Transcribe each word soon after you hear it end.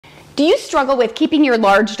Do you struggle with keeping your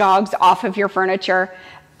large dogs off of your furniture?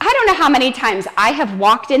 I don't know how many times I have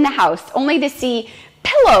walked in the house only to see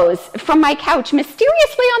pillows from my couch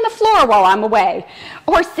mysteriously on the floor while I'm away,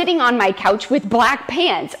 or sitting on my couch with black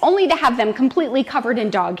pants only to have them completely covered in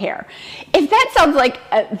dog hair. If that sounds like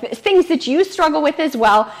things that you struggle with as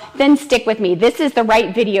well, then stick with me. This is the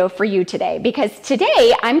right video for you today, because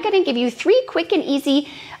today I'm going to give you 3 quick and easy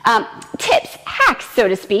tips, hacks, so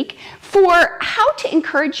to speak, for how to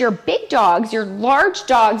encourage your big dogs, your large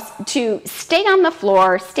dogs, to stay on the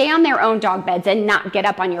floor, stay on their own dog beds, and not get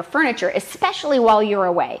up on your furniture, especially while you're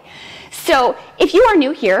away. So if you are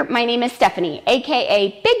new here, my name is Stephanie,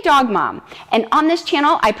 aka Big Dog Mom, and on this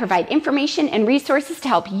channel I provide information and resources to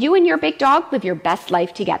help you and your big dog live your best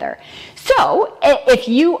life together. So if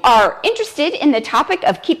you are interested in the topic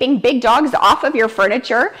of keeping big dogs off of your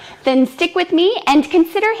furniture, then stick with me and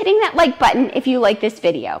consider hitting that like button if you like this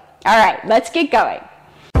video. All right, let's get going.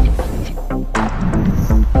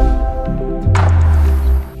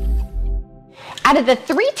 Out of the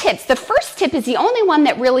 3 tips, the first tip is the only one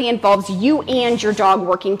that really involves you and your dog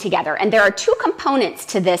working together. And there are 2 components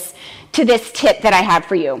to this tip that I have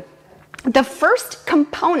for you. The first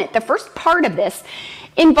component, the first part of this,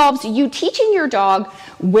 involves you teaching your dog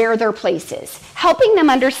where their place is, helping them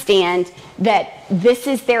understand that this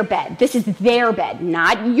is their bed. This is their bed,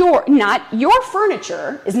 not your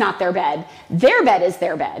furniture is not their bed. Their bed is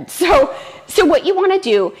their bed. So what you want to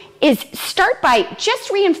do is start by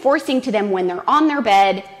just reinforcing to them when they're on their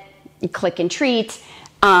bed, you click and treat.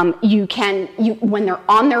 When they're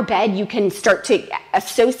on their bed, you can start to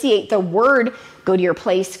associate the word, go to your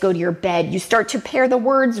place, go to your bed. You start to pair the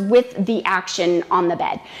words with the action on the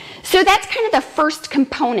bed. So that's kind of the first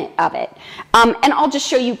component of it. And I'll just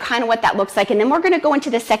show you kind of what that looks like. And then we're going to go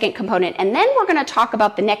into the second component. And then we're going to talk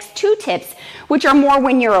about the next 2 tips, which are more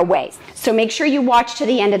when you're away. So make sure you watch to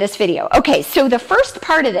the end of this video. Okay, so the first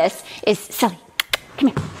part of this is, Sally, come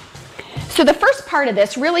here. So the first part of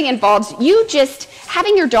this really involves you just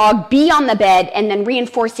having your dog be on the bed and then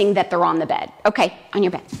reinforcing that they're on the bed. Okay, on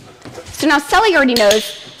your bed. So now Sally already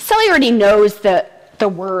knows the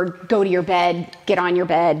word, go to your bed, get on your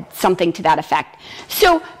bed, something to that effect.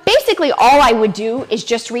 So basically all I would do is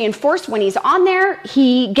just reinforce when he's on there,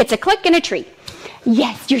 he gets a click and a treat.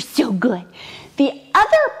 Yes, you're so good. The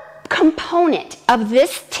other component of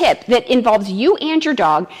this tip that involves you and your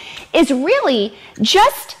dog is really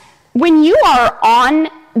just when you are on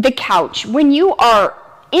the couch, when you are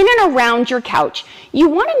in and around your couch, you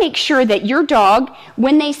want to make sure that your dog,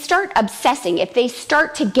 when they start obsessing, if they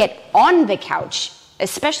start to get on the couch,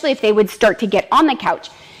 especially if they would start to get on the couch,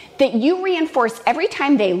 that you reinforce every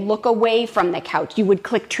time they look away from the couch, you would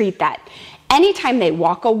click treat that. Anytime they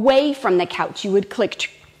walk away from the couch, you would click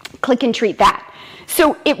and treat that.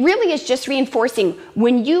 So it really is just reinforcing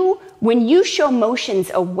when you show motions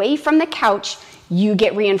away from the couch, you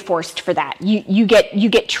get reinforced for that. You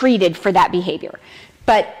get treated for that behavior.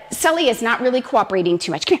 But Sully is not really cooperating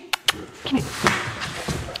too much. Come here.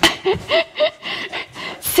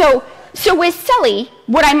 So with Sully,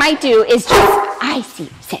 what I might do is just, I see,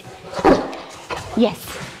 sit. Yes.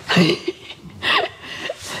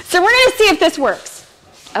 So we're going to see if this works.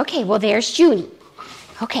 Okay, well, there's Junie.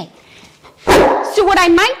 Okay. So what I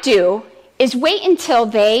might do is wait until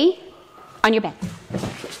they, on your bed.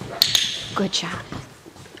 Good job.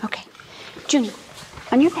 Okay. Junie,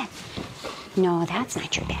 on your bed. No, that's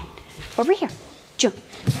not your bed. Over here. Junie.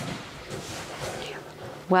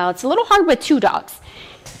 Well, it's a little hard with 2 dogs.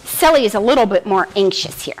 Sully is a little bit more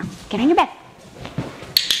anxious here. Get on your bed.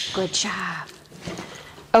 Good job.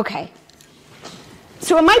 Okay.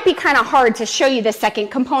 So it might be kind of hard to show you the second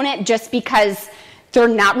component just because they're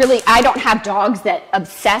not really, I don't have dogs that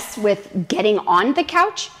obsess with getting on the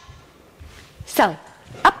couch. Sully,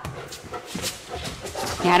 up.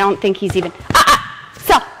 Yeah, I don't think he's even,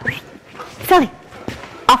 Sully,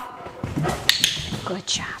 off. Good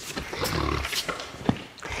job.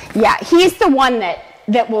 Yeah, he's the one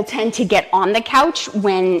that will tend to get on the couch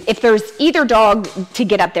if there's either dog to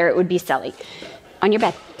get up there, it would be Sully. On your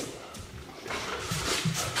bed.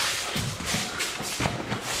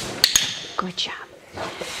 Good job.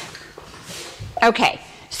 Okay,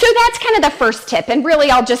 so that's kind of the first tip, and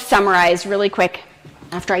really I'll just summarize really quick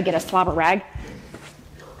after I get a slobber rag.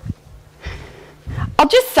 I'll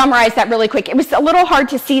just summarize that really quick. It was a little hard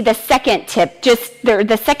to see the second tip, just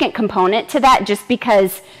the second component to that, just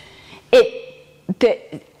because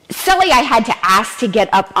Sully I had to ask to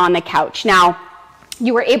get up on the couch. Now,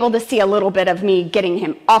 you were able to see a little bit of me getting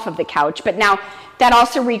him off of the couch, but now that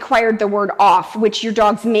also required the word off, which your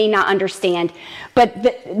dogs may not understand. But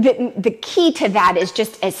the key to that is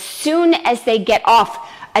just as soon as they get off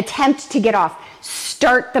attempt to get off,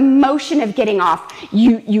 start the motion of getting off,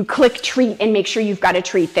 you click treat and make sure you've got a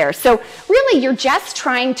treat there. So really you're just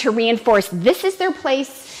trying to reinforce this is their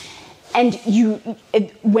place, and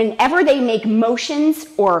whenever they make motions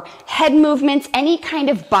or head movements, any kind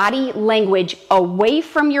of body language away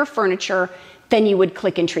from your furniture, then you would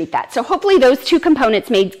click and treat that. So hopefully those two components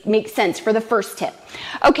make sense for the first tip.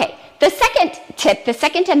 Okay, the second tip, the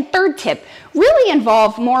second and third tip really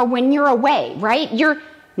involve more when you're away, right? You're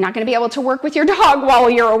not going to be able to work with your dog while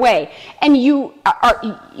you're away. And you are,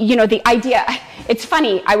 the idea, it's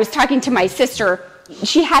funny, I was talking to my sister.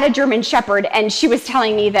 She had a German Shepherd, and she was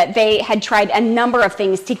telling me that they had tried a number of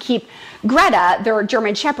things to keep Greta, their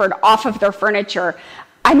German Shepherd, off of their furniture.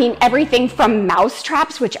 I mean, everything from mouse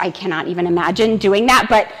traps, which I cannot even imagine doing that,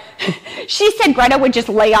 but she said Greta would just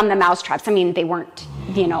lay on the mouse traps. I mean, they weren't,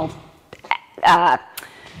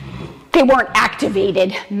 they weren't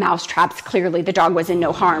activated mouse traps. Clearly, the dog was in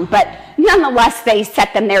no harm, but nonetheless, they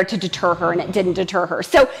set them there to deter her, and it didn't deter her.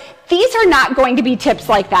 So these are not going to be tips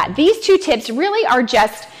like that. These two tips really are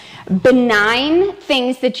just benign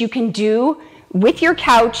things that you can do with your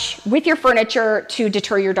couch, with your furniture, to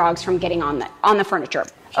deter your dogs from getting on the furniture.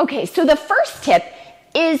 Okay, so the first tip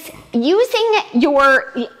is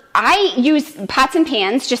I use pots and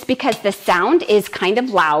pans just because the sound is kind of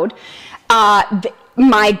loud.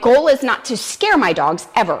 My goal is not to scare my dogs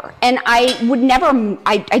ever. And I would never,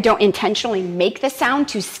 I don't intentionally make the sound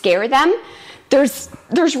to scare them. There's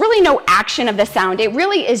really no action of the sound. It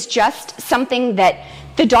really is just something that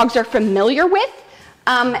the dogs are familiar with.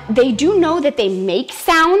 They do know that they make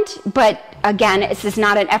sound, but again, this is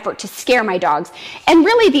not an effort to scare my dogs. And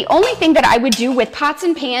really the only thing that I would do with pots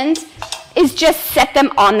and pans is just set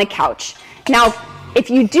them on the couch. Now, if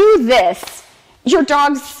you do this, your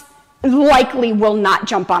dogs likely will not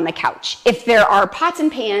jump on the couch if there are pots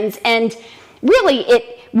and pans, and really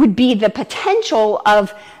it would be the potential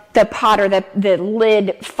of the pot or the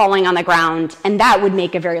lid falling on the ground, and that would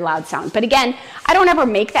make a very loud sound. But again, I don't ever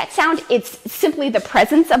make that sound. It's simply the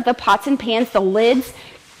presence of the pots and pans, the lids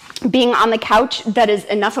being on the couch, that is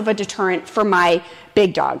enough of a deterrent for my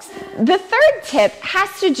big dogs. The third tip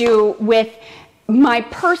has to do with my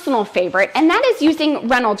personal favorite, and that is using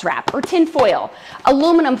Reynolds wrap or tin foil,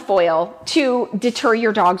 aluminum foil, to deter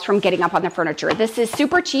your dogs from getting up on the furniture. This is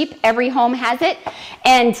super cheap. Every home has it.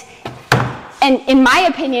 And in my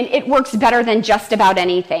opinion, it works better than just about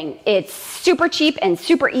anything. It's super cheap and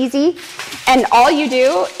super easy. And all you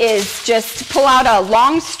do is just pull out a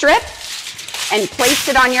long strip and place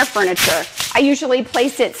it on your furniture. I usually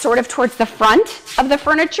place it sort of towards the front of the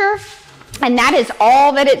furniture. And that is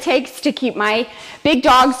all that it takes to keep my big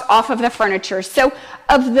dogs off of the furniture. So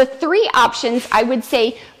of the three options, I would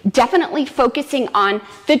say definitely focusing on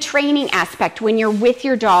the training aspect when you're with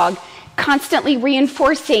your dog, constantly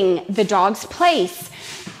reinforcing the dog's place,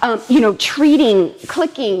 treating,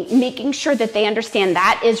 clicking, making sure that they understand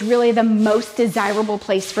that is really the most desirable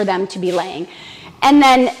place for them to be laying. And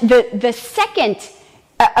then the second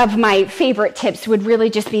of my favorite tips would really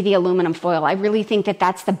just be the aluminum foil. I really think that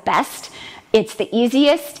that's the best. It's the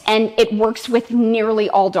easiest, and it works with nearly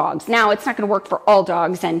all dogs. Now, it's not going to work for all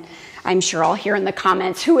dogs, and I'm sure I'll hear in the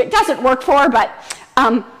comments who it doesn't work for, but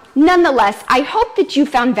nonetheless, I hope that you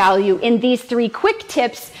found value in these three quick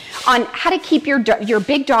tips on how to keep your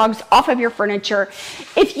big dogs off of your furniture.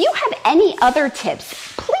 If you have any other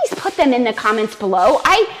tips, please put them in the comments below.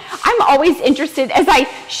 I'm always interested, as I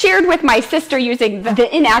shared with my sister using the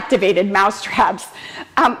inactivated mouse traps.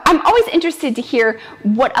 I'm always interested to hear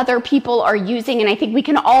what other people are using, and I think we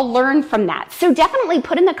can all learn from that. So definitely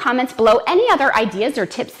put in the comments below any other ideas or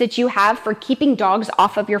tips that you have for keeping dogs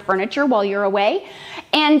off of your furniture while you're away.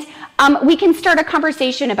 And we can start a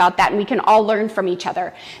conversation about that, and we can all learn from each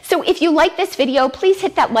other. So if you like this video, please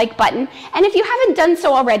hit that like button. And if you haven't done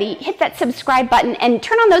so already, hit that subscribe button and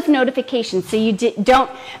turn on those notifications so you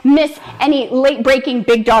don't miss any late breaking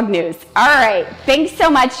big dog news. All right, thanks so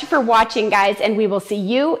much for watching, guys, and we will see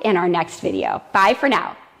you in our next video. Bye for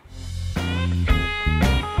now.